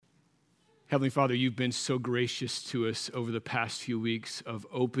Heavenly Father, you've been so gracious to us over the past few weeks of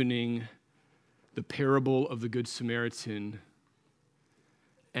opening the parable of the Good Samaritan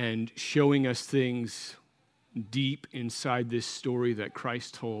and showing us things deep inside this story that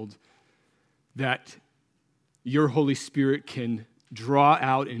Christ told that your Holy Spirit can draw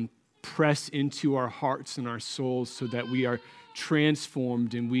out and press into our hearts and our souls so that we are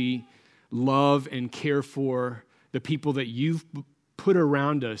transformed and we love and care for the people that you've put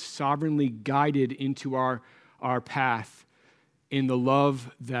around us, sovereignly guided into our path in the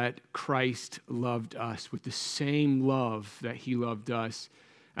love that Christ loved us, with the same love that he loved us.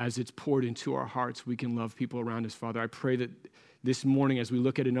 As it's poured into our hearts, we can love people around us, Father. I pray that this morning, as we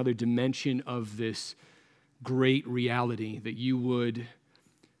look at another dimension of this great reality, that you would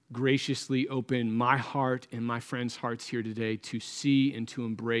graciously open my heart and my friends' hearts here today to see and to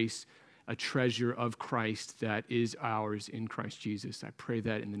embrace a treasure of Christ that is ours in Christ Jesus. I pray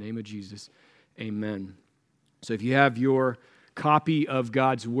that in the name of Jesus. Amen. So if you have your copy of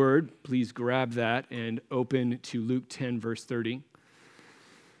God's Word, please grab that and open to Luke 10, verse 30.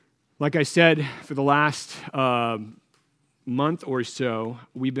 Like I said, for the last month or so,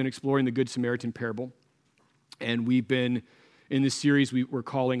 we've been exploring the Good Samaritan parable, and we've been in this series we're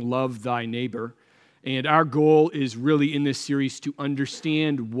calling Love Thy Neighbor. And our goal is really in this series to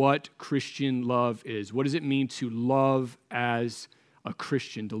understand what Christian love is. What does it mean to love as a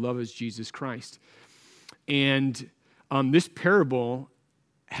Christian, to love as Jesus Christ? And this parable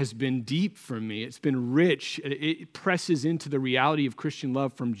has been deep for me. It's been rich. It presses into the reality of Christian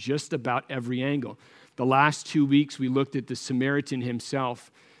love from just about every angle. The last 2 weeks, we looked at the Samaritan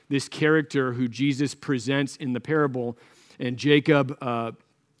himself, this character who Jesus presents in the parable. And Jacob,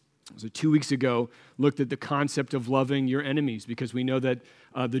 so 2 weeks ago, looked at the concept of loving your enemies, because we know that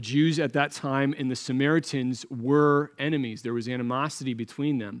the Jews at that time and the Samaritans were enemies. There was animosity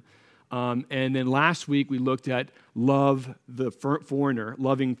between them. And then last week we looked at love the foreigner,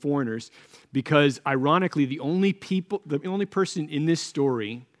 loving foreigners, because ironically the only person in this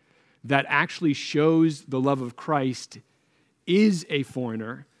story that actually shows the love of Christ is a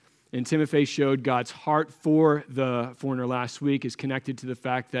foreigner. And Timothy showed God's heart for the foreigner last week is connected to the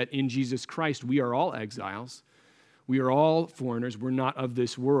fact that in Jesus Christ, we are all exiles. We are all foreigners. We're not of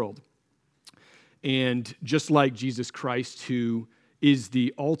this world. And just like Jesus Christ, who is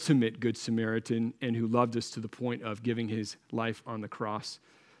the ultimate Good Samaritan and who loved us to the point of giving his life on the cross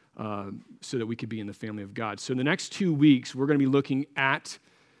so that we could be in the family of God. So in the next 2 weeks, we're going to be looking at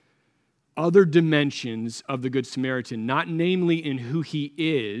other dimensions of the Good Samaritan, not namely in who he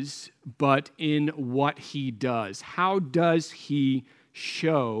is, but in what he does. How does he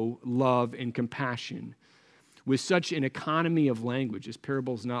show love and compassion? With such an economy of language, this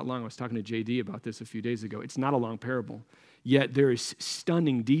parable is not long. I was talking to JD about this a few days ago. It's not a long parable, yet there is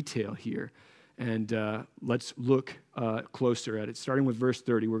stunning detail here. And let's look closer at it. Starting with verse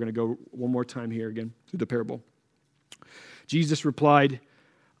 30, we're going to go one more time here again through the parable. Jesus replied,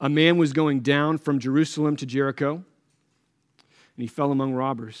 "A man was going down from Jerusalem to Jericho, and he fell among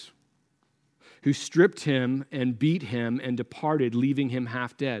robbers, who stripped him and beat him and departed, leaving him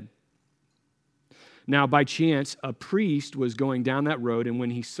half dead. Now, by chance, a priest was going down that road, and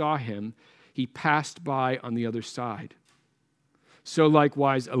when he saw him, he passed by on the other side. So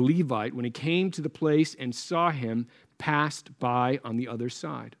likewise, a Levite, when he came to the place and saw him, passed by on the other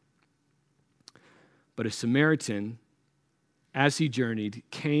side. But a Samaritan, as he journeyed,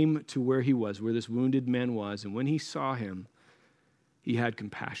 came to where he was, where this wounded man was, and when he saw him, he had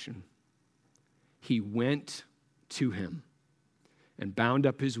compassion. He went to him and bound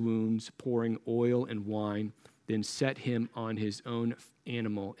up his wounds, pouring oil and wine, then set him on his own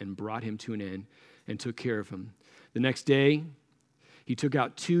animal and brought him to an inn and took care of him. The next day, he took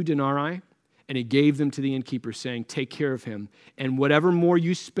out 2 denarii and he gave them to the innkeeper, saying, 'Take care of him, and whatever more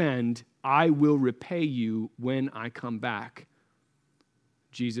you spend, I will repay you when I come back.'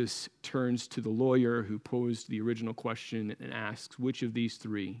 Jesus turns to the lawyer who posed the original question and asks, 'Which of these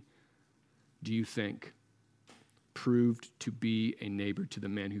 3 do you think proved to be a neighbor to the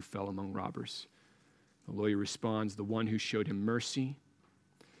man who fell among robbers?' The lawyer responds, 'The one who showed him mercy.'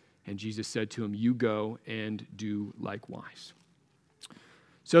 And Jesus said to him, 'You go and do likewise.'"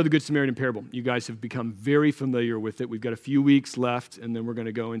 So the Good Samaritan parable, you guys have become very familiar with it. We've got a few weeks left, and then we're going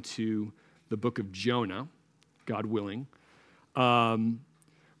to go into the book of Jonah, God willing.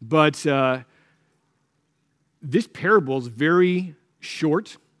 But this parable is very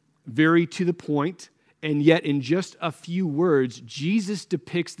short, very to the point, and yet in just a few words, Jesus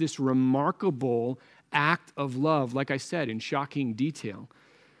depicts this remarkable act of love, like I said, in shocking detail.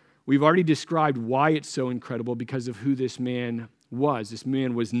 We've already described why it's so incredible because of who this man was. This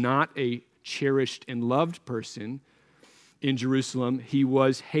man was not a cherished and loved person in Jerusalem. He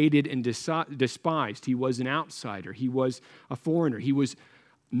was hated and despised. He was an outsider. He was a foreigner. He was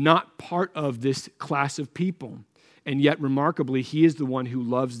not part of this class of people. And yet, remarkably, he is the one who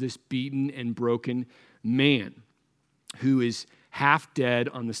loves this beaten and broken man who is half dead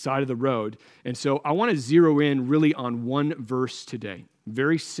on the side of the road. And so I want to zero in really on one verse today.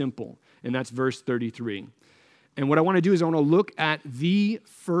 Very simple, and that's verse 33. And what I want to do is I want to look at the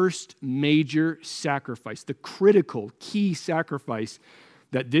first major sacrifice, the critical, key sacrifice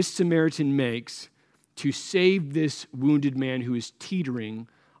that this Samaritan makes to save this wounded man who is teetering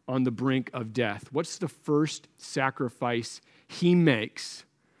on the brink of death. What's the first sacrifice he makes?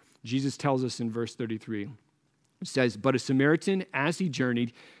 Jesus tells us in verse 33. It says, "But a Samaritan, as he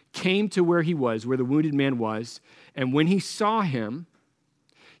journeyed, came to where he was, where the wounded man was, and when he saw him,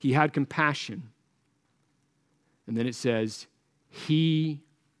 he had compassion." And then it says, he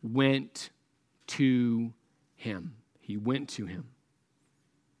went to him. He went to him.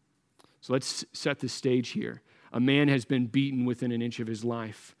 So let's set the stage here. A man has been beaten within an inch of his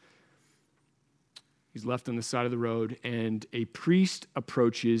life. He's left on the side of the road, and a priest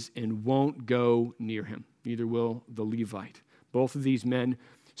approaches and won't go near him. Neither will the Levite. Both of these men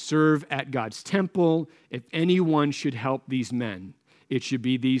serve at God's temple. If anyone should help these men, it should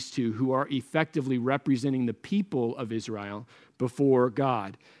be these two who are effectively representing the people of Israel before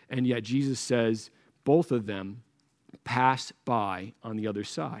God. And yet Jesus says both of them pass by on the other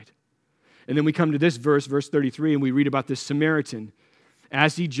side. And then we come to this verse, verse 33, and we read about this Samaritan.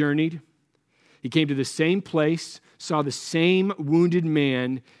 As he journeyed, he came to the same place, saw the same wounded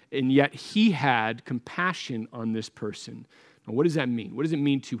man, and yet he had compassion on this person. Now, what does that mean? What does it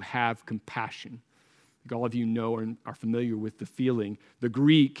mean to have compassion? Like all of you know or are familiar with the feeling. The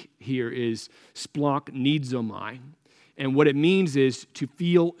Greek here is splanchnizomai. And what it means is to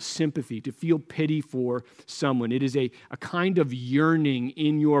feel sympathy, to feel pity for someone. It is a kind of yearning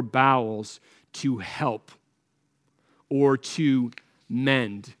in your bowels to help or to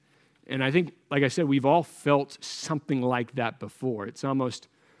mend. And I think, like I said, we've all felt something like that before. It's almost,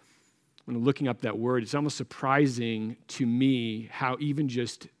 when looking up that word, it's almost surprising to me how even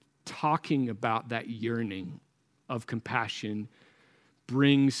just talking about that yearning of compassion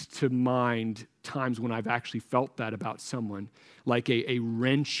brings to mind times when I've actually felt that about someone, like a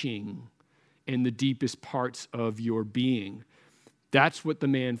wrenching in the deepest parts of your being. That's what the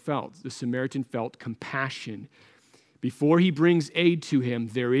man felt. The Samaritan felt compassion. Before he brings aid to him,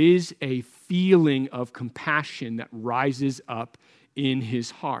 there is a feeling of compassion that rises up in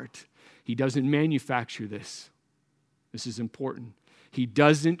his heart. He doesn't manufacture this. This is important. He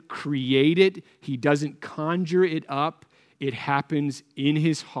doesn't create it. He doesn't conjure it up. It happens in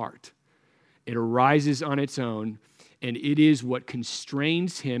his heart. It arises on its own, and it is what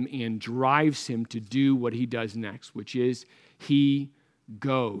constrains him and drives him to do what he does next, which is he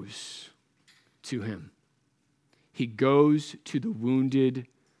goes to him. He goes to the wounded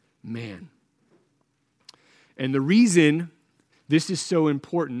man. And the reason this is so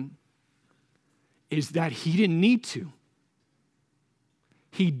important is that he didn't need to.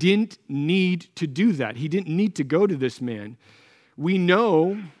 He didn't need to do that. He didn't need to go to this man. We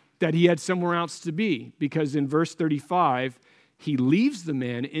know that he had somewhere else to be because in verse 35, he leaves the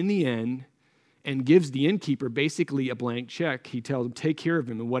man in the end and gives the innkeeper basically a blank check. He tells him, take care of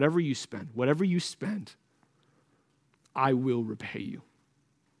him, and whatever you spend, I will repay you.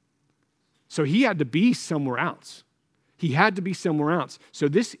 So he had to be somewhere else. So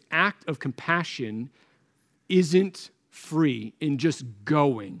this act of compassion isn't free in just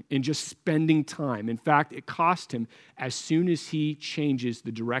going, in just spending time. In fact, it cost him as soon as he changes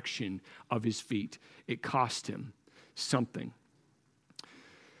the direction of his feet. It cost him something.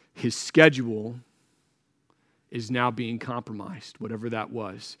 His schedule is now being compromised, whatever that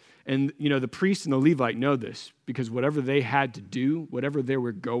was. And, the priest and the Levite know this because whatever they had to do, whatever they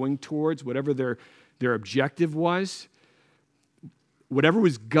were going towards, whatever their objective was, whatever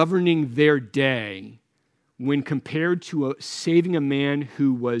was governing their day, when compared to saving a man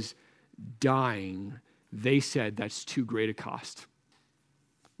who was dying, they said, that's too great a cost.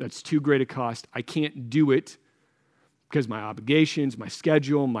 That's too great a cost. I can't do it because my obligations, my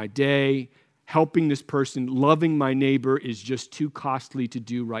schedule, my day, helping this person, loving my neighbor is just too costly to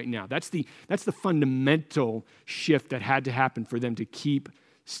do right now. That's the fundamental shift that had to happen for them to keep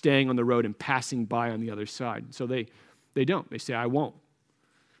staying on the road and passing by on the other side. So they don't. They say, I won't.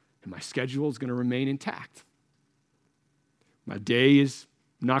 And my schedule is going to remain intact. My day is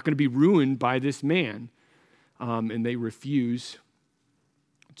not going to be ruined by this man. And they refuse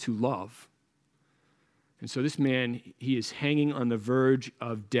to love. And so this man, he is hanging on the verge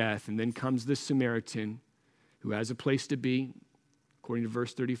of death. And then comes the Samaritan who has a place to be, according to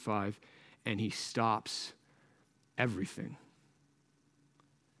verse 35, and he stops everything.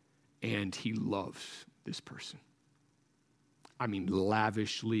 And he loves this person. I mean,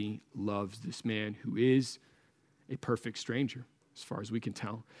 lavishly loves this man who is a perfect stranger, as far as we can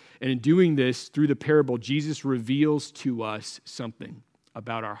tell. And in doing this, through the parable, Jesus reveals to us something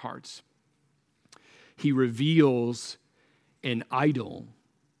about our hearts. He reveals an idol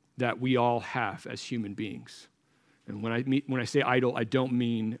that we all have as human beings. And when I say idol, I don't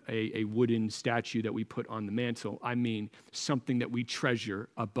mean a wooden statue that we put on the mantle. I mean something that we treasure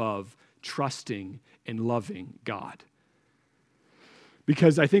above trusting and loving God.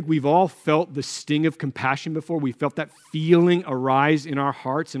 Because I think we've all felt the sting of compassion before. We felt that feeling arise in our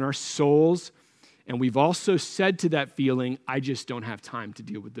hearts and our souls. And we've also said to that feeling, I just don't have time to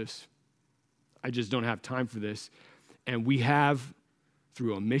deal with this. I just don't have time for this. And we have,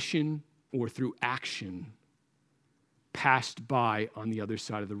 through omission or through action, passed by on the other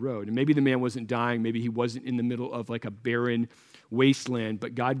side of the road. And maybe the man wasn't dying. Maybe he wasn't in the middle of like a barren wasteland.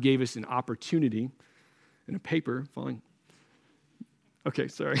 But God gave us an opportunity and a paper falling. Okay,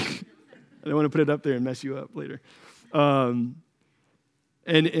 sorry. I don't want to put it up there and mess you up later.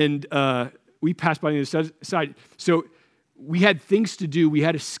 We passed by on the other side. So we had things to do. We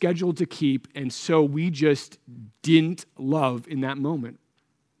had a schedule to keep. And so we just didn't love in that moment.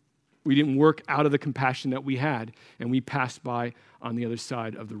 We didn't work out of the compassion that we had. And we passed by on the other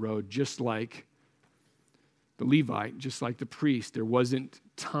side of the road, just like the Levite, just like the priest. There wasn't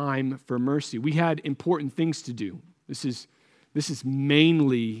time for mercy. We had important things to do. This is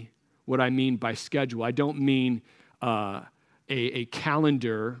mainly what I mean by schedule. I don't mean a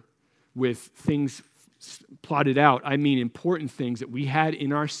calendar with things plotted out. I mean important things that we had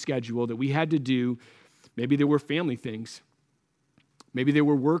in our schedule that we had to do. Maybe there were family things. Maybe they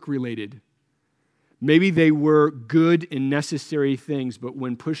were work-related. Maybe they were good and necessary things, but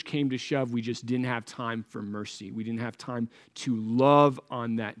when push came to shove, we just didn't have time for mercy. We didn't have time to love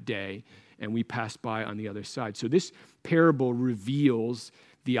on that day, and we passed by on the other side. So this parable reveals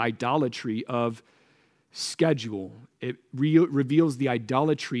the idolatry of schedule. It reveals the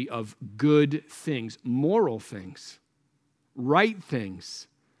idolatry of good things, moral things, right things,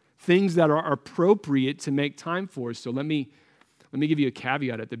 things that are appropriate to make time for. So let me give you a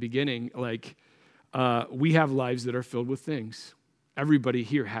caveat at the beginning. We have lives that are filled with things. Everybody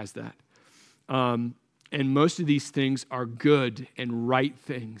here has that. And most of these things are good and right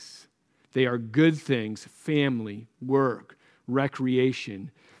things. They are good things: family, work,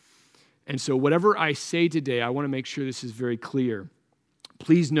 recreation. And so whatever I say today, I want to make sure this is very clear.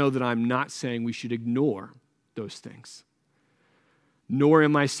 Please know that I'm not saying we should ignore those things. Nor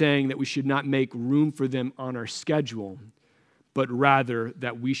am I saying that we should not make room for them on our schedule, but rather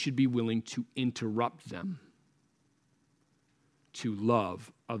that we should be willing to interrupt them, to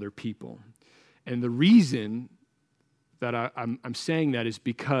love other people. And the reason that I'm saying that is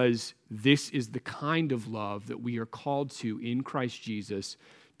because this is the kind of love that we are called to in Christ Jesus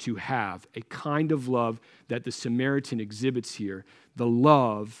to have, a kind of love that the Samaritan exhibits here, the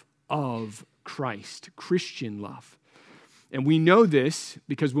love of Christ, Christian love. And we know this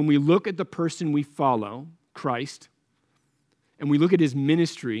because when we look at the person we follow, Christ, and we look at his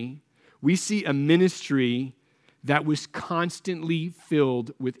ministry, we see a ministry that was constantly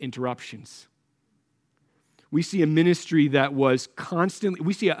filled with interruptions. We see a ministry that was constantly,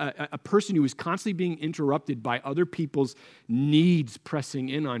 we see a person who was constantly being interrupted by other people's needs pressing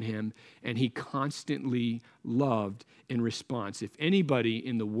in on him, and he constantly loved in response. If anybody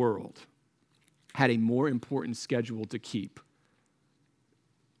in the world had a more important schedule to keep,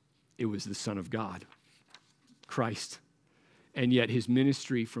 it was the Son of God, Christ. And yet his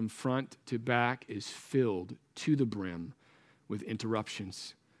ministry from front to back is filled to the brim with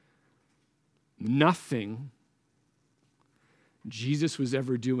interruptions. Nothing Jesus was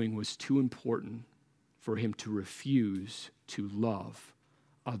ever doing was too important for him to refuse to love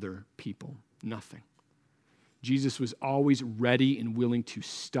other people. Nothing. Jesus was always ready and willing to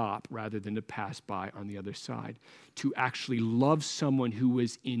stop rather than to pass by on the other side, to actually love someone who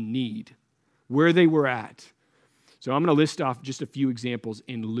was in need, where they were at. So I'm going to list off just a few examples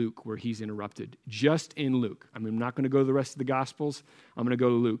in Luke where he's interrupted. Just in Luke. I'm not going to go to the rest of the Gospels. I'm going to go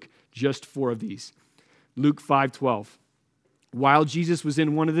to Luke. Just 4 of these. Luke 5:12. While Jesus was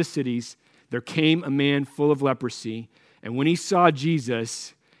in one of the cities, there came a man full of leprosy, and when he saw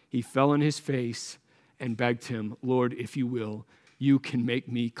Jesus, he fell on his face and begged him, "Lord, if you will, you can make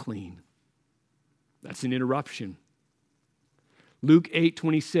me clean." That's an interruption. Luke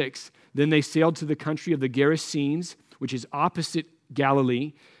 8:26, then they sailed to the country of the Gerasenes, which is opposite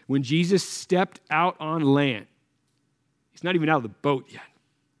Galilee. When Jesus stepped out on land, he's not even out of the boat yet,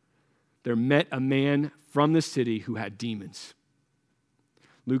 there met a man from the city who had demons.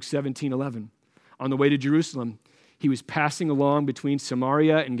 Luke 17:11, on the way to Jerusalem, he was passing along between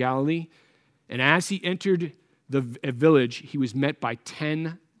Samaria and Galilee, and as he entered a village, he was met by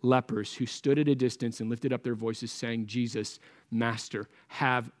 10 lepers who stood at a distance and lifted up their voices saying, Jesus, Master,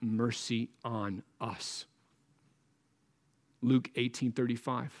 have mercy on us. Luke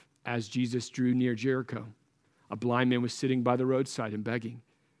 18:35, as Jesus drew near Jericho, a blind man was sitting by the roadside and begging.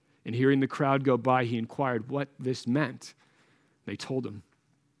 And hearing the crowd go by, he inquired what this meant. They told him,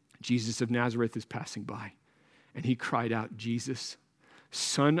 Jesus of Nazareth is passing by. And he cried out, Jesus,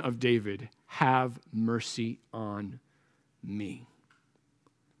 Son of David, have mercy on me.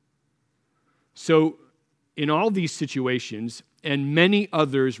 So in all these situations, and many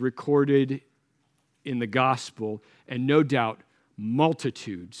others recorded in the gospel, and no doubt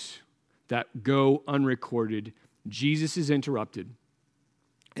multitudes that go unrecorded, Jesus is interrupted,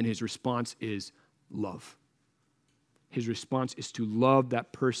 and his response is love. His response is to love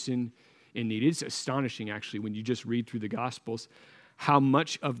that person in need. It's astonishing, actually, when you just read through the Gospels, how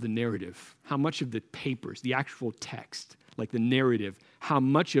much of the narrative, how much of the papers, the actual text, like the narrative, how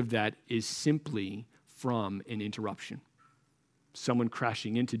much of that is simply from an interruption. Someone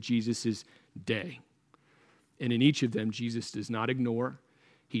crashing into Jesus' day. And in each of them, Jesus does not ignore,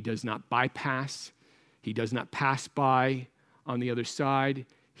 he does not bypass, he does not pass by on the other side.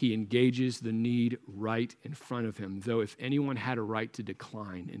 He engages the need right in front of him. Though if anyone had a right to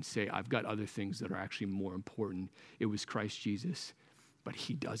decline and say, I've got other things that are actually more important, it was Christ Jesus. But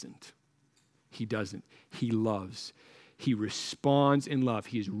he doesn't. He doesn't. He loves. He responds in love.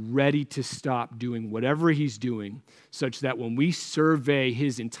 He is ready to stop doing whatever he's doing, such that when we survey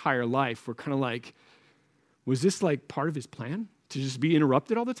his entire life, we're kind of like, was this like part of his plan? To just be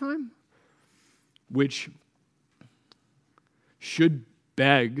interrupted all the time? Which should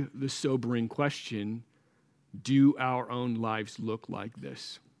beg the sobering question, do our own lives look like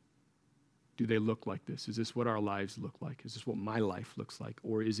this? Do they look like this? Is this what our lives look like? Is this what my life looks like?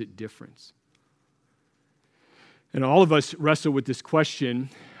 Or is it different? And all of us wrestle with this question,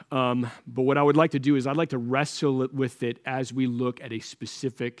 but what I would like to do is I'd like to wrestle with it as we look at a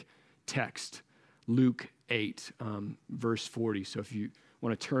specific text, Luke 8, verse 40. So if you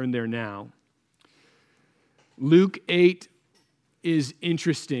want to turn there now. Luke 8 is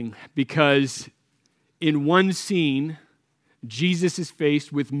interesting because in one scene, Jesus is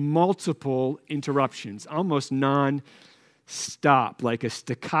faced with multiple interruptions, almost non-stop, like a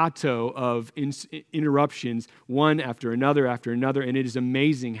staccato of interruptions, one after another, and it is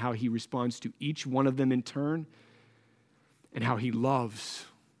amazing how he responds to each one of them in turn and how he loves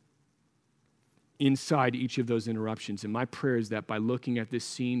inside each of those interruptions. And my prayer is that by looking at this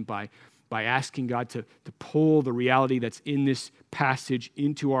scene, by asking God to pull the reality that's in this passage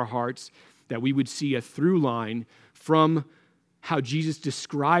into our hearts, that we would see a through line from how Jesus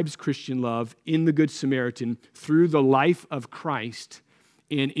describes Christian love in the Good Samaritan through the life of Christ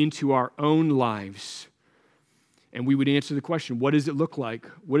and into our own lives. And we would answer the question, what does it look like?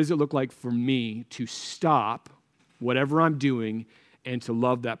 What does it look like for me to stop whatever I'm doing and to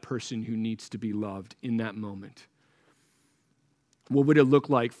love that person who needs to be loved in that moment? What would it look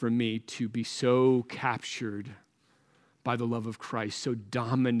like for me to be so captured by the love of Christ, so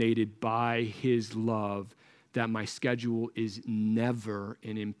dominated by his love, that my schedule is never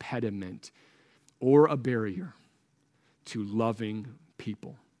an impediment or a barrier to loving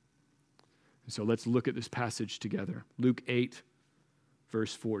people? And so let's look at this passage together. Luke 8,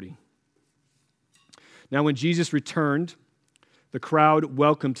 verse 40. Now when Jesus returned, the crowd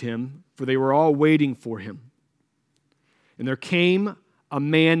welcomed him, for they were all waiting for him. And there came a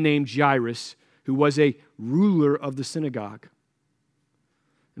man named Jairus, who was a ruler of the synagogue.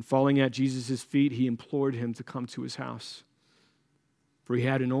 And falling at Jesus' feet, he implored him to come to his house. For he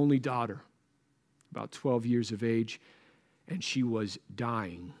had an only daughter, about 12 years of age, and she was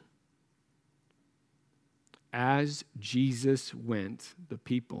dying. As Jesus went, the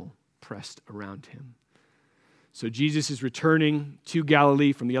people pressed around him. So Jesus is returning to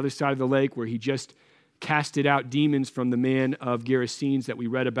Galilee from the other side of the lake, where he just casted out demons from the man of Gerasenes that we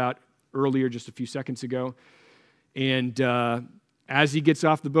read about earlier just a few seconds ago. And as he gets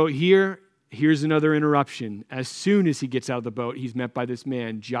off the boat here's another interruption. As soon as he gets out of the boat, he's met by this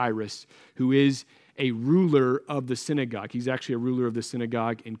man, Jairus, who is a ruler of the synagogue. He's actually a ruler of the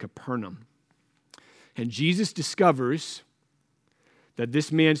synagogue in Capernaum. And Jesus discovers that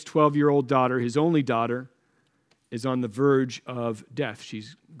this man's 12-year-old daughter, his only daughter, is on the verge of death.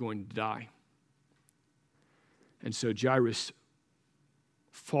 She's going to die. And so Jairus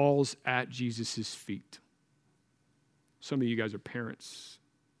falls at Jesus' feet. Some of you guys are parents.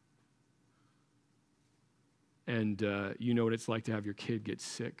 And you know what it's like to have your kid get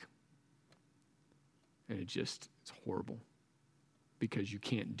sick. And it's horrible because you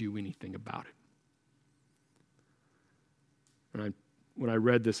can't do anything about it. When I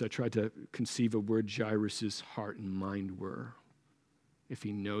read this, I tried to conceive of where Jairus' heart and mind were if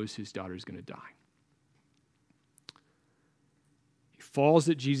he knows his daughter's going to die. He falls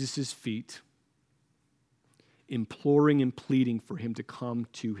at Jesus' feet, imploring and pleading for him to come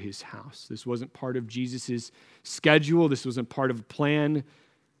to his house. This wasn't part of Jesus' schedule. This wasn't part of a plan.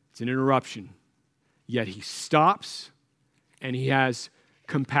 It's an interruption. Yet he stops and he has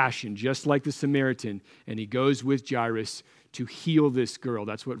compassion, just like the Samaritan, and he goes with Jairus to heal this girl.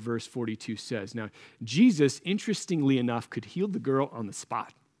 That's what verse 42 says. Now, Jesus, interestingly enough, could heal the girl on the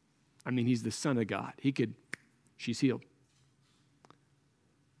spot. I mean, he's the Son of God. She's healed.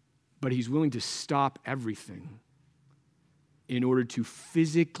 But he's willing to stop everything in order to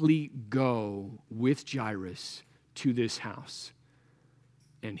physically go with Jairus to this house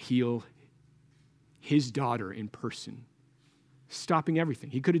and heal his daughter in person, stopping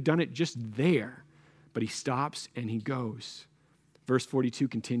everything. He could have done it just there, but he stops and he goes. Verse 42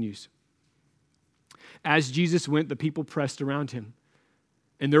 continues. As Jesus went, the people pressed around him,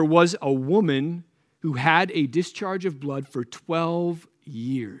 and there was a woman who had a discharge of blood for 12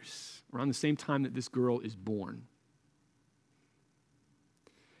 years, around the same time that this girl is born.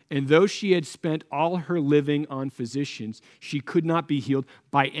 And though she had spent all her living on physicians, she could not be healed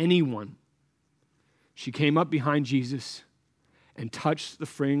by anyone. She came up behind Jesus and touched the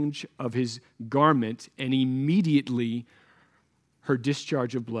fringe of his garment, and immediately her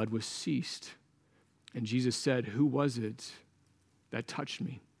discharge of blood was ceased. And Jesus said, "Who was it that touched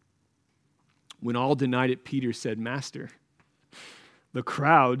me?" When all denied it, Peter said, "Master, the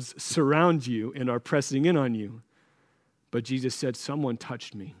crowds surround you and are pressing in on you." But Jesus said, "Someone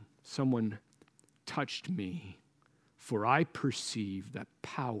touched me. Someone touched me, for I perceive that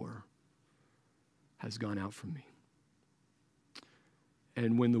power has gone out from me."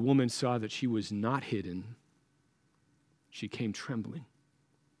 And when the woman saw that she was not hidden, she came trembling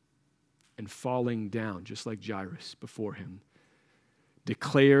and falling down, just like Jairus before him,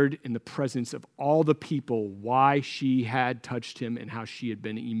 declared in the presence of all the people why she had touched him and how she had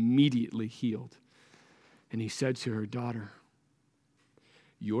been immediately healed. And he said to her, "Daughter,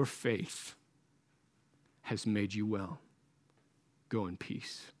 your faith has made you well. Go in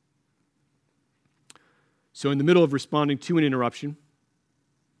peace." So in the middle of responding to an interruption,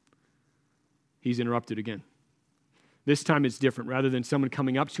 he's interrupted again. This time it's different. Rather than someone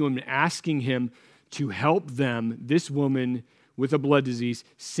coming up to him and asking him to help them, this woman with a blood disease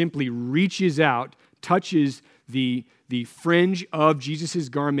simply reaches out, touches the fringe of Jesus'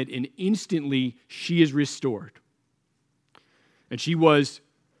 garment, and instantly she is restored. And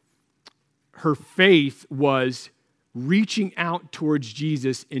her faith was reaching out towards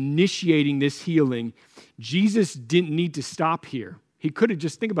Jesus, initiating this healing. Jesus didn't need to stop here. He could have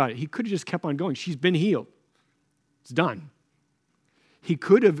just, think about it, he could have just kept on going. She's been healed. It's done. He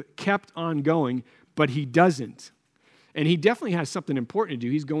could have kept on going, but he doesn't. And he definitely has something important to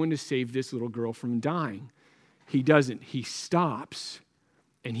do. He's going to save this little girl from dying. He doesn't. He stops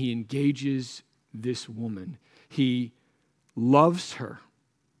and he engages this woman. He loves her.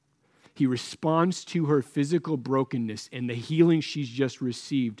 He responds to her physical brokenness and the healing she's just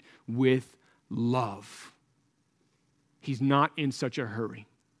received with love. He's not in such a hurry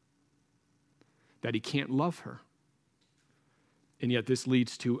that he can't love her. And yet this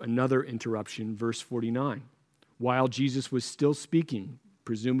leads to another interruption, verse 49. While Jesus was still speaking,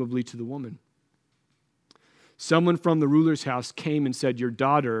 presumably to the woman, someone from the ruler's house came and said, "Your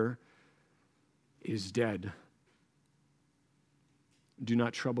daughter is dead. Do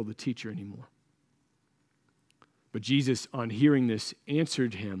not trouble the teacher anymore." But Jesus, on hearing this,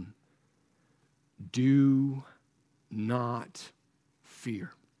 answered him, "Do not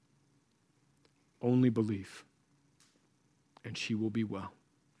fear. Only believe, and she will be well."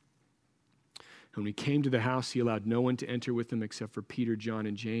 And when he came to the house, he allowed no one to enter with him except for Peter, John,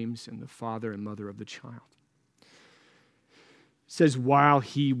 and James, and the father and mother of the child. It says while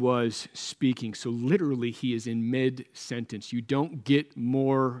he was speaking. So literally he is in mid-sentence. You don't get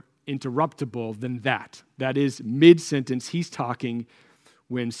more interruptible than that. That is mid-sentence. He's talking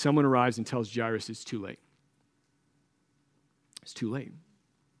when someone arrives and tells Jairus it's too late. It's too late.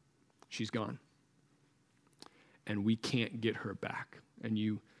 She's gone. And we can't get her back. And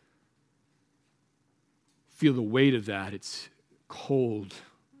you feel the weight of that. It's cold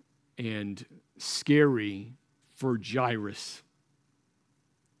and scary for Jairus.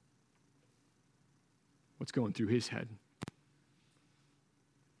 What's going through his head?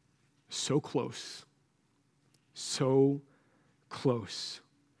 So close. So close.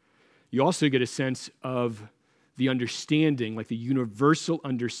 You also get a sense of the understanding, like the universal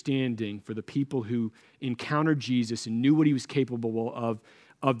understanding for the people who encountered Jesus and knew what he was capable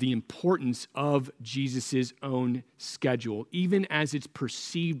of the importance of Jesus' own schedule, even as it's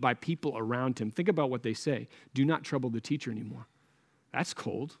perceived by people around him. Think about what they say. Do not trouble the teacher anymore. That's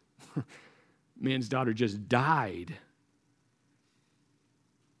cold. Man's daughter just died.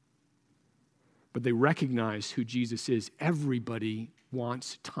 But they recognize who Jesus is. Everybody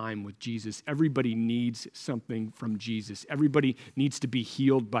wants time with Jesus. Everybody needs something from Jesus. Everybody needs to be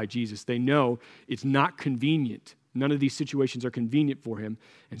healed by Jesus. They know it's not convenient. None of these situations are convenient for him.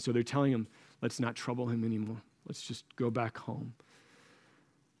 And so they're telling him, let's not trouble him anymore. Let's just go back home.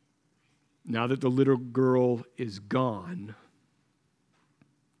 Now that the little girl is gone,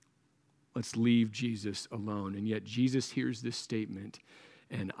 let's leave Jesus alone. And yet Jesus hears this statement,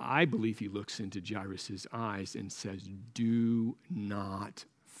 and I believe he looks into Jairus' eyes and says, do not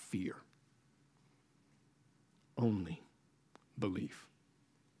fear. Only believe.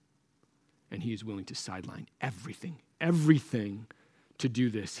 And he is willing to sideline everything to do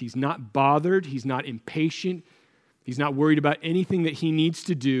this. He's not bothered. He's not impatient. He's not worried about anything that he needs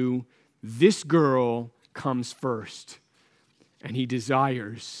to do. This girl comes first. And he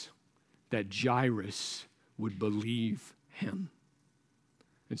desires that Jairus would believe him.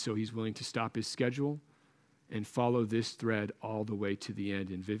 And so he's willing to stop his schedule and follow this thread all the way to the end.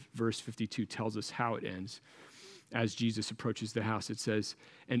 And verse 52 tells us how it ends. As Jesus approaches the house, it says,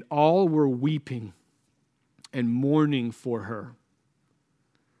 and all were weeping and mourning for her.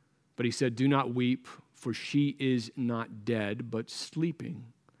 But he said, do not weep, for she is not dead, but sleeping.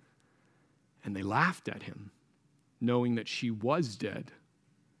 And they laughed at him, knowing that she was dead.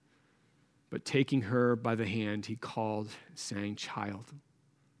 But taking her by the hand, he called, saying, child,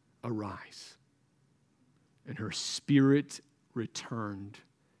 arise. And her spirit returned,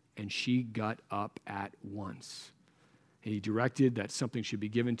 and she got up at once. He directed that something should be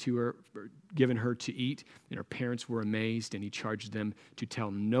given her to eat, and her parents were amazed, and he charged them to tell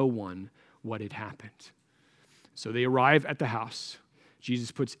no one what had happened. So they arrive at the house.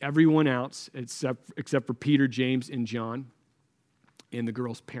 Jesus puts everyone else, except for Peter, James, and John, and the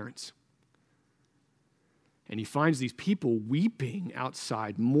girl's parents. And he finds these people weeping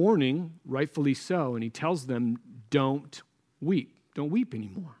outside, mourning, rightfully so, and he tells them, don't weep. Don't weep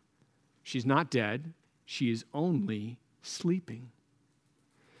anymore. She's not dead. She is only sleeping.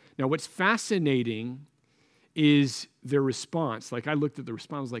 Now, what's fascinating is their response. Like, I looked at the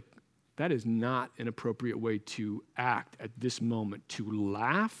response, I was like, that is not an appropriate way to act at this moment. To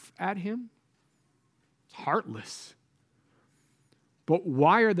laugh at him? It's heartless. But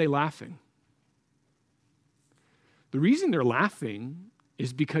why are they laughing? The reason they're laughing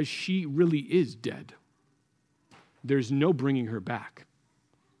is because she really is dead. There's no bringing her back.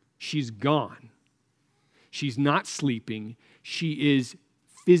 She's gone. She's not sleeping. She is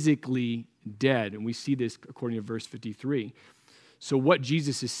physically dead. And we see this according to verse 53. So what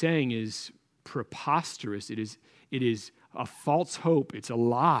Jesus is saying is preposterous. It is a false hope. It's a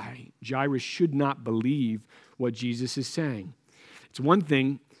lie. Jairus should not believe what Jesus is saying. It's one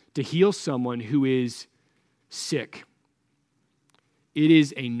thing to heal someone who is sick. It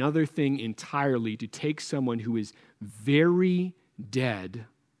is another thing entirely to take someone who is very dead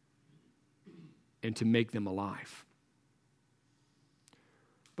and to make them alive.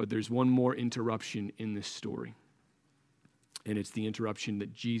 But there's one more interruption in this story. And it's the interruption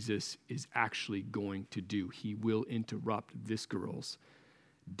that Jesus is actually going to do. He will interrupt this girl's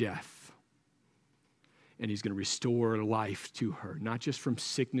death. And he's going to restore life to her, not just from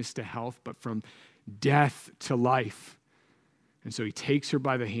sickness to health, but from death to life. And so he takes her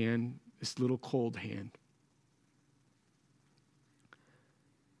by the hand, this little cold hand.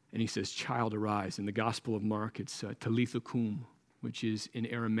 And he says, child, arise. In the Gospel of Mark, it's Talitha kum, which is in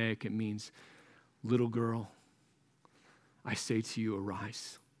Aramaic, it means, little girl, I say to you,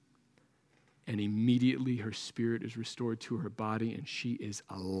 arise. And immediately her spirit is restored to her body, and she is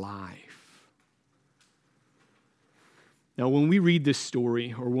alive. Now, when we read this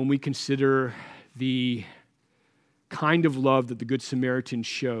story, or when we consider the kind of love that the Good Samaritan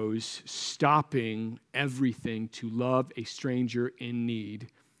shows, stopping everything to love a stranger in need,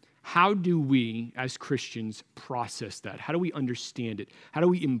 how do we, as Christians, process that? How do we understand it? How do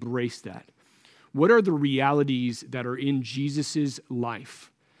we embrace that? What are the realities that are in Jesus'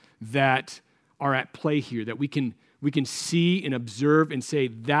 life that are at play here, that we can see and observe and say,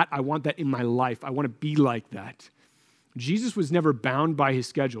 that I want that in my life. I want to be like that. Jesus was never bound by his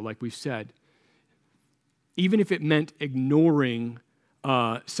schedule, like we've said. Even if it meant ignoring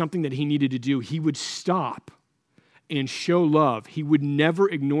something that he needed to do, he would stop and show love. He would never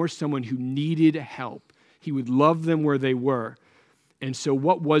ignore someone who needed help. He would love them where they were. And so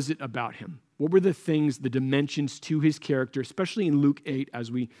what was it about him? What were the things, the dimensions to his character, especially in Luke 8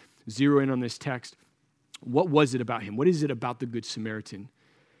 as we zero in on this text? What was it about him? What is it about the Good Samaritan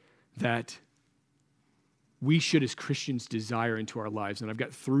that we should as Christians desire into our lives? And I've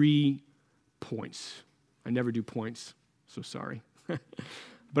got 3 points. I never do points, so sorry.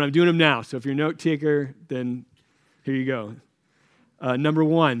 But I'm doing them now. So if you're a note taker, then here you go. Number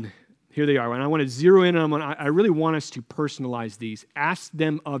 1, here they are. And I want to zero in on them. I really want us to personalize these. Ask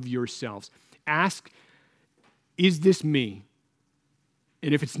them of yourselves. Ask, is this me?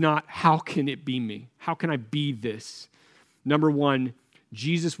 And if it's not, how can it be me? How can I be this? Number 1,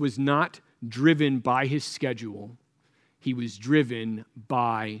 Jesus was not driven by his schedule. He was driven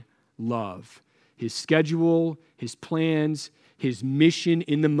by love. His schedule, his plans, his mission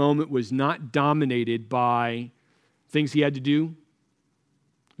in the moment was not dominated by things he had to do.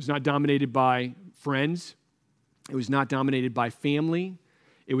 It was not dominated by friends. It was not dominated by family.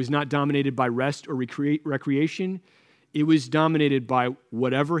 It was not dominated by rest or recreation. It was dominated by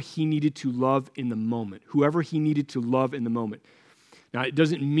whatever he needed to love in the moment, whoever he needed to love in the moment. Now, it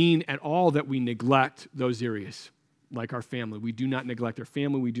doesn't mean at all that we neglect those areas, like our family. We do not neglect our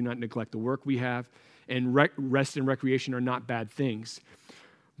family. We do not neglect the work we have. And rest and recreation are not bad things.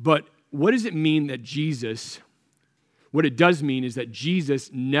 But what does it mean that what it does mean is that Jesus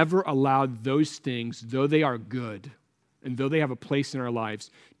never allowed those things, though they are good, and though they have a place in our lives,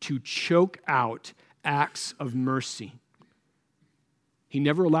 to choke out acts of mercy. He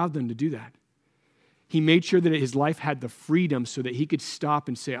never allowed them to do that. He made sure that his life had the freedom so that he could stop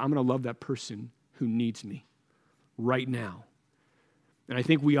and say, I'm going to love that person who needs me right now. And I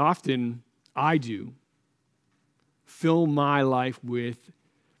think I do, fill my life with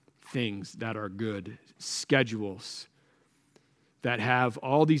things that are good, schedules that have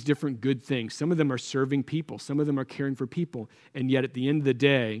all these different good things. Some of them are serving people. Some of them are caring for people. And yet at the end of the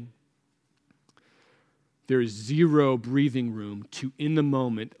day, there is zero breathing room to, in the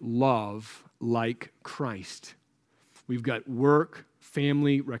moment, love like Christ. We've got work,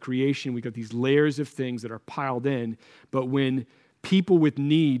 family, recreation. We've got these layers of things that are piled in. But when people with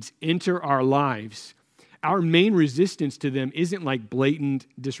needs enter our lives, our main resistance to them isn't like blatant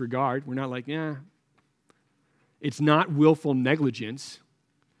disregard. We're not like, It's not willful negligence.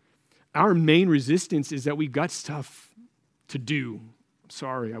 Our main resistance is that we've got stuff to do.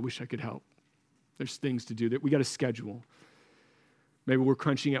 Sorry, I wish I could help. There's things to do that we got a schedule. Maybe we're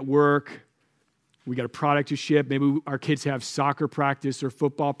crunching at work. We got a product to ship. Maybe our kids have soccer practice or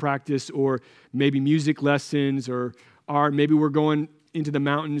football practice or maybe music lessons or maybe we're going into the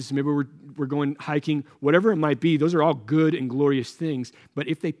mountains. Maybe we're going hiking. Whatever it might be, those are all good and glorious things. But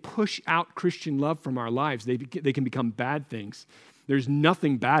if they push out Christian love from our lives, they can become bad things. There's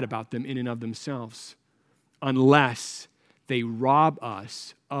nothing bad about them in and of themselves unless they rob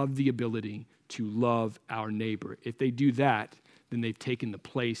us of the ability to love our neighbor. If they do that, then they've taken the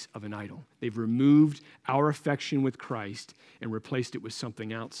place of an idol. They've removed our affection with Christ and replaced it with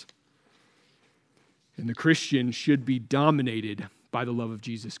something else. And the Christian should be dominated by the love of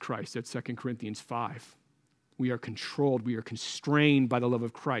Jesus Christ. That's 2 Corinthians 5. We are controlled, we are constrained by the love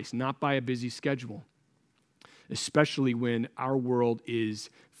of Christ, not by a busy schedule, especially when our world is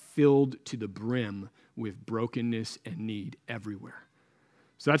filled to the brim with brokenness and need everywhere.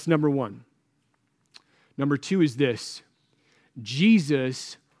 So that's number 1. Number 2 is this.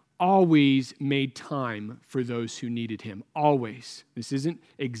 Jesus always made time for those who needed him. Always. This isn't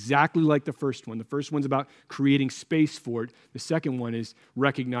exactly like the first one. The first one's about creating space for it. The second one is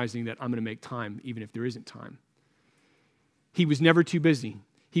recognizing that I'm going to make time even if there isn't time. He was never too busy.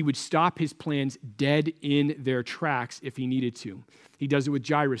 He would stop his plans dead in their tracks if he needed to. He does it with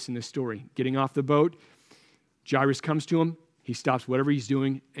Jairus in this story. Getting off the boat, Jairus comes to him. He stops whatever he's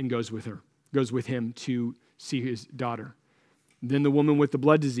doing and goes with him to see his daughter. Then the woman with the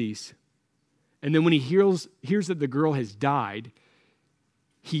blood disease. And then when he hears that the girl has died,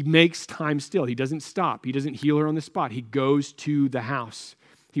 he makes time still. He doesn't stop. He doesn't heal her on the spot. He goes to the house.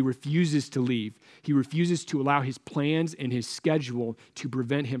 He refuses to leave. He refuses to allow his plans and his schedule to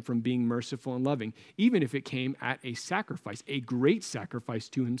prevent him from being merciful and loving, even if it came at a sacrifice, a great sacrifice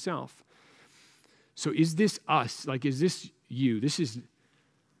to himself. So is this us? Like, is this you? This is,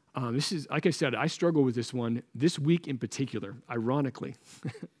 like I said, I struggle with this one this week in particular, ironically.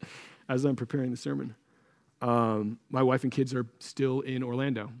 as I'm preparing the sermon. My wife and kids are still in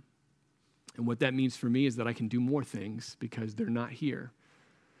Orlando. And what that means for me is that I can do more things because they're not here.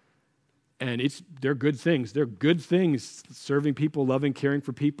 And they're good things. They're good things, serving people, loving, caring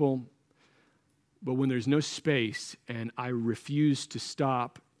for people. But when there's no space and I refuse to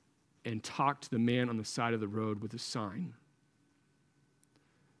stop and talk to the man on the side of the road with a sign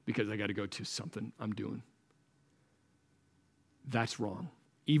because I got to go to something I'm doing, that's wrong.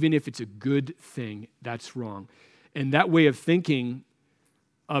 Even if it's a good thing, that's wrong. And that way of thinking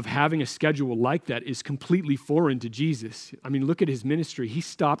of having a schedule like that is completely foreign to Jesus. I mean, look at his ministry. He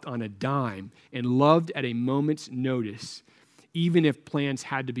stopped on a dime and loved at a moment's notice, even if plans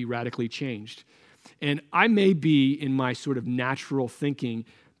had to be radically changed. And I may be, in my sort of natural thinking,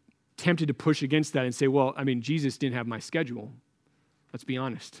 tempted to push against that and say, well, I mean, Jesus didn't have my schedule. Let's be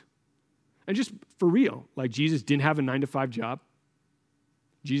honest. And just for real, like Jesus didn't have a 9-to-5 job.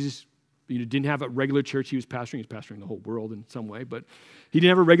 Jesus didn't have a regular church he was pastoring. He was pastoring the whole world in some way, but he didn't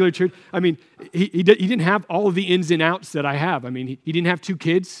have a regular church. I mean, he didn't have all of the ins and outs that I have. I mean, he didn't have 2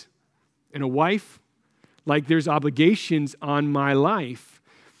 kids and a wife. Like, there's obligations on my life.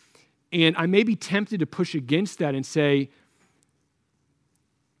 And I may be tempted to push against that and say,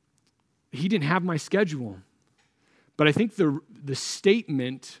 he didn't have my schedule. But I think the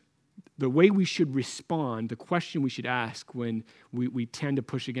statement, the way we should respond, the question we should ask when we tend to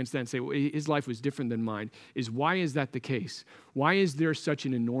push against that and say, well, his life was different than mine, is why is that the case? Why is there such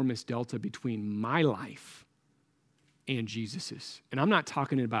an enormous delta between my life and Jesus's? And I'm not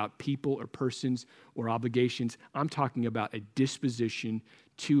talking about people or persons or obligations. I'm talking about a disposition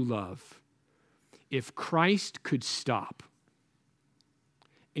to love. If Christ could stop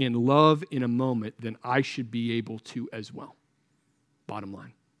and love in a moment, then I should be able to as well. Bottom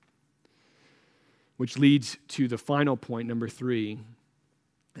line. Which leads to the final point, number 3,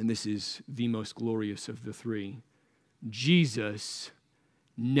 and this is the most glorious of the 3. Jesus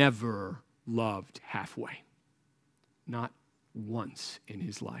never loved halfway. Not once in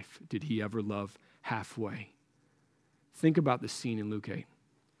his life did he ever love halfway. Think about the scene in Luke 8.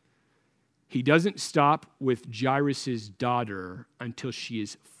 He doesn't stop with Jairus' daughter until she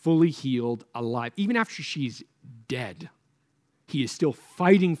is fully healed, alive. Even after she's dead, he is still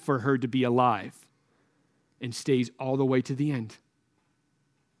fighting for her to be alive and stays all the way to the end.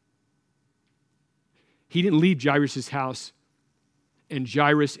 He didn't leave Jairus' house, and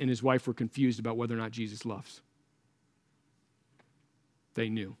Jairus and his wife were confused about whether or not Jesus loves. They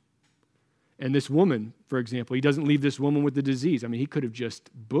knew. And this woman, for example, he doesn't leave this woman with the disease. I mean, he could have just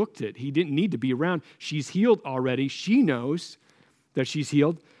booked it. He didn't need to be around. She's healed already. She knows that she's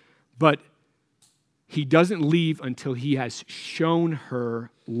healed, but he doesn't leave until he has shown her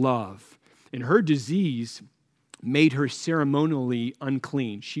love. And her disease made her ceremonially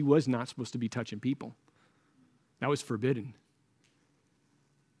unclean. She was not supposed to be touching people. That was forbidden.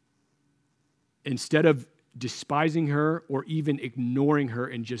 Instead of despising her or even ignoring her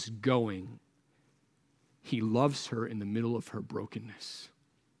and just going, he loves her in the middle of her brokenness.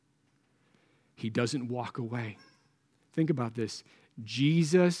 He doesn't walk away. Think about this.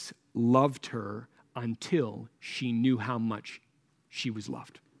 Jesus loved her until she knew how much she was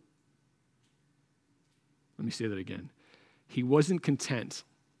loved. Let me say that again. He wasn't content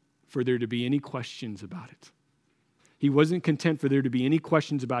for there to be any questions about it. He wasn't content for there to be any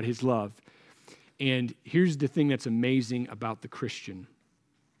questions about his love. And here's the thing that's amazing about the Christian.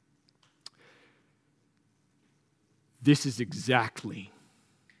 This is exactly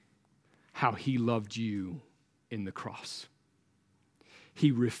how he loved you in the cross.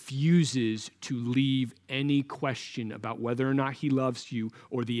 He refuses to leave any question about whether or not he loves you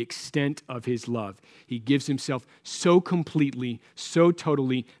or the extent of his love. He gives himself so completely, so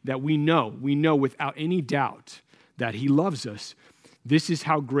totally that we know without any doubt that he loves us. This is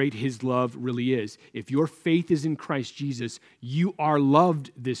how great his love really is. If your faith is in Christ Jesus, you are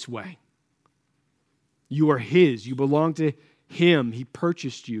loved this way. You are his. You belong to him. He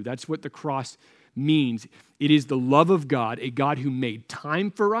purchased you. That's what the cross means. It is the love of God, a God who made time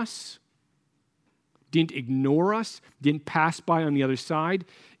for us, didn't ignore us, didn't pass by on the other side,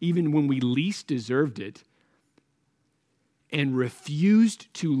 even when we least deserved it, and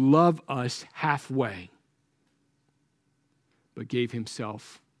refused to love us halfway, but gave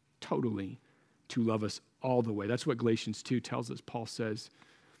himself totally to love us all the way. That's what Galatians 2 tells us. Paul says,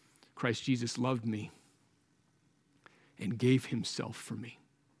 Christ Jesus loved me and gave himself for me.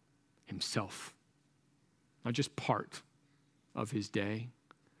 Himself. Not just part of his day,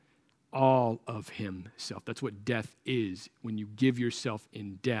 all of himself. That's what death is. When you give yourself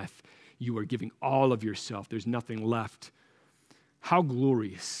in death, you are giving all of yourself. There's nothing left. How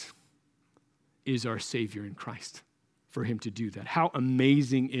glorious is our Savior in Christ for him to do that. How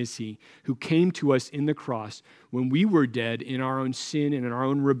amazing is he who came to us in the cross when we were dead in our own sin and in our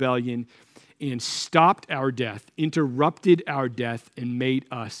own rebellion and stopped our death, interrupted our death, and made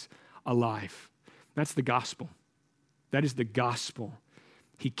us alive. That's the gospel. That is the gospel.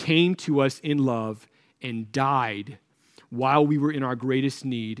 He came to us in love and died while we were in our greatest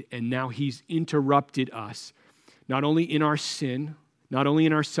need, and now he's interrupted us, not only in our sin, not only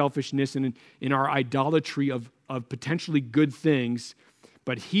in our selfishness and in our idolatry of potentially good things,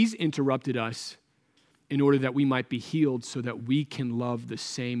 but he's interrupted us in order that we might be healed so that we can love the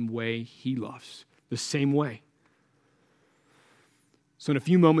same way he loves, the same way. So in a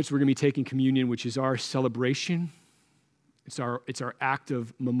few moments, we're going to be taking communion, which is our celebration. It's our act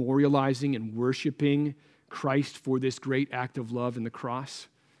of memorializing and worshiping Christ for this great act of love in the cross,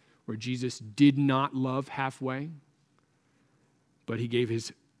 where Jesus did not love halfway, but he gave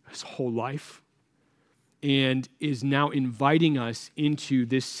his whole life and is now inviting us into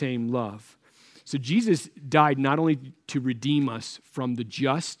this same love. So Jesus died not only to redeem us from the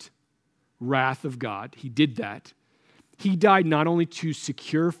just wrath of God, he did that. He died not only to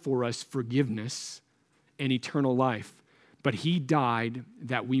secure for us forgiveness and eternal life, but he died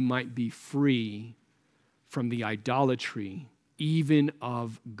that we might be free from the idolatry, even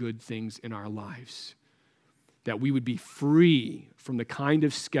of good things in our lives. That we would be free from the kind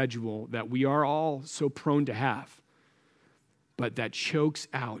of schedule that we are all so prone to have, but that chokes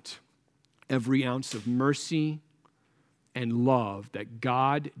out every ounce of mercy and love that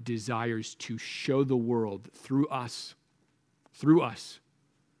God desires to show the world through us. Through us.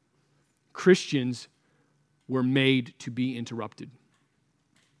 Christians were made to be interrupted.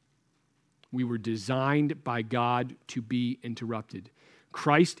 We were designed by God to be interrupted.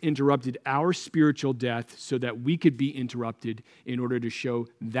 Christ interrupted our spiritual death so that we could be interrupted in order to show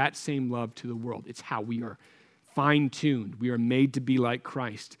that same love to the world. It's how we are fine-tuned. We are made to be like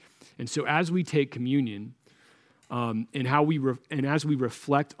Christ. And so as we take communion, and as we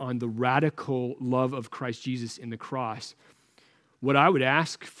reflect on the radical love of Christ Jesus in the cross, what I would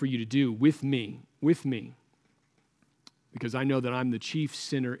ask for you to do with me, because I know that I'm the chief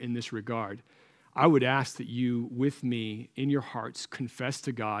sinner in this regard, I would ask that you, with me, in your hearts, confess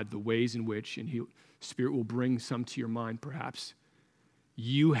to God the ways in which, and Spirit will bring some to your mind perhaps,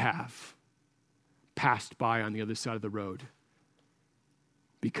 you have passed by on the other side of the road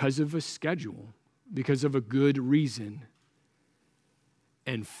because of a schedule, because of a good reason,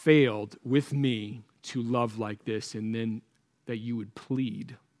 and failed with me to love like this, and then that you would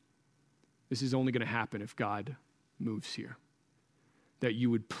plead. This is only going to happen if God moves here. That you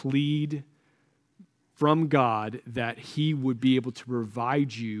would plead from God that he would be able to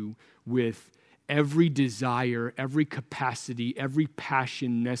provide you with every desire, every capacity, every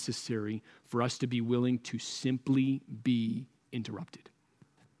passion necessary for us to be willing to simply be interrupted.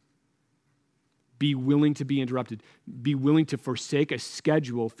 Be willing to be interrupted. Be willing to forsake a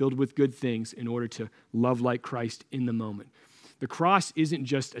schedule filled with good things in order to love like Christ in the moment. The cross isn't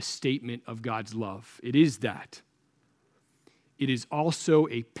just a statement of God's love. It is that. It is also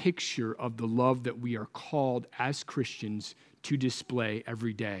a picture of the love that we are called as Christians to display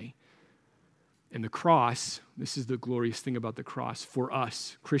every day. And the cross, this is the glorious thing about the cross, for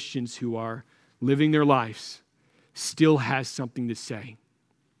us, Christians who are living their lives, still has something to say.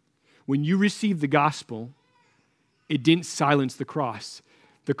 When you received the gospel, it didn't silence the cross.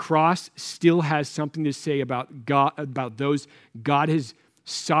 The cross still has something to say about God, about those God has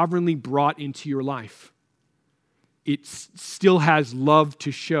sovereignly brought into your life. It still has love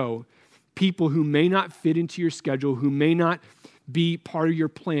to show. People who may not fit into your schedule, who may not be part of your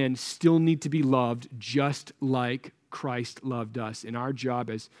plan, still need to be loved just like Christ loved us. And our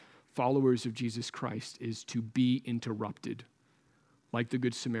job as followers of Jesus Christ is to be interrupted, like the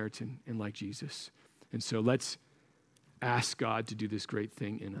Good Samaritan and like Jesus. And so let's ask God to do this great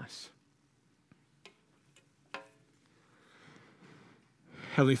thing in us.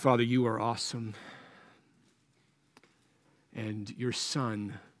 Heavenly Father, you are awesome. And your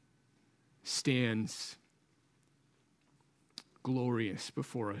Son stands glorious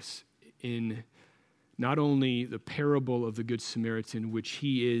before us in not only the parable of the Good Samaritan, which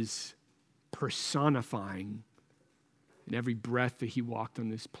he is personifying in every breath that he walked on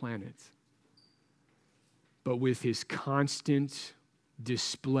this planet, but with his constant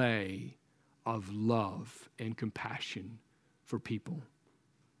display of love and compassion for people.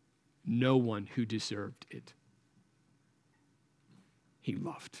 No one who deserved it, he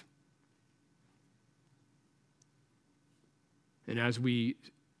loved. And as we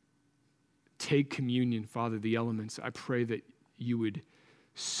take communion, Father, the elements, I pray that you would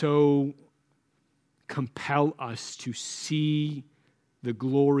so compel us to see the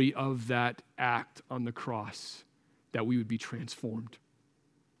glory of that act on the cross, that we would be transformed.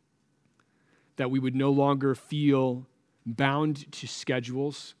 That we would no longer feel bound to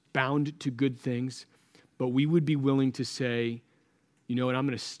schedules, bound to good things, but we would be willing to say, you know what, I'm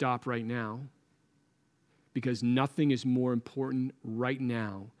going to stop right now because nothing is more important right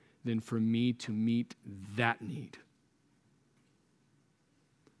now than for me to meet that need.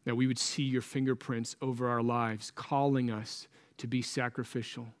 That we would see your fingerprints over our lives, calling us to be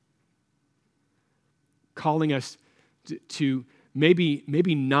sacrificial, calling us to maybe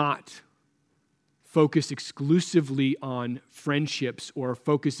not focus exclusively on friendships or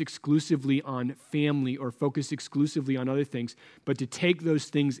focus exclusively on family or focus exclusively on other things, but to take those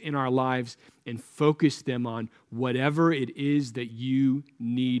things in our lives and focus them on whatever it is that you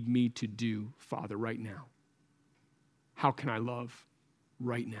need me to do, Father, right now. How can I love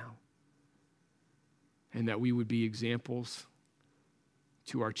right now? And that we would be examples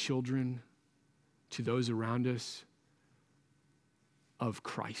to our children, to those around us, of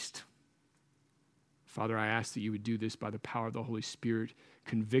Christ. Father, I ask that you would do this by the power of the Holy Spirit.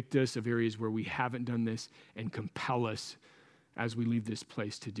 Convict us of areas where we haven't done this and compel us as we leave this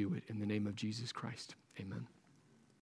place to do it. In the name of Jesus Christ, amen.